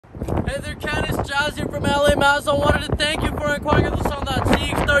Hey there, Ken, it's Jazz here from LA Mazda. I wanted to thank you for inquiring with us on that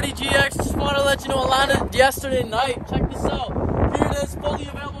CX-30GX. Just wanted to let you know I landed yesterday night. Check this out. Here it is, fully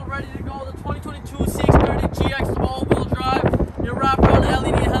available, ready to go. The 2022 CX-30GX all-wheel drive. Your wraparound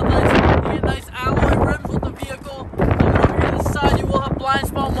LED headlights. You get nice alloy rims with the vehicle. Coming over here to the side, you will have blind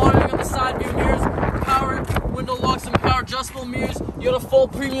spot monitoring on the side view mirrors, power window locks, and power adjustable mirrors. You got a full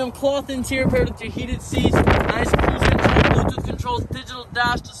premium cloth interior paired with your heated seats, nice cruise control, Bluetooth controls, digital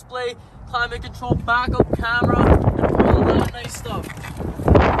dash display, climate control, backup camera, and all of that nice stuff.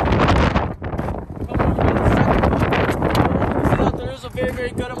 See that there is a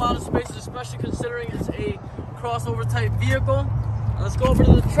very good amount of space, especially considering it's a crossover type vehicle. Now let's go over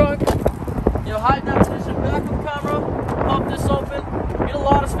to the truck. You have high definition backup camera. Pop this open. You get a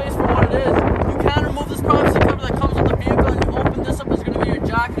lot of space for what it is. You can remove this privacy cover that comes with the vehicle, and you open this up. It's going to be your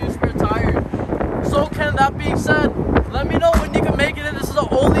jack and your spare tire. So, Ken, that being said, let me know when you can make it in. This is the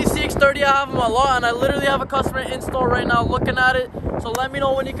only CX-30 I have in my lot, and I literally have a customer in store right now looking at it. So let me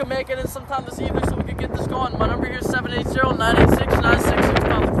know when you can make it in sometime this evening so we can get this going. My number here is 780-986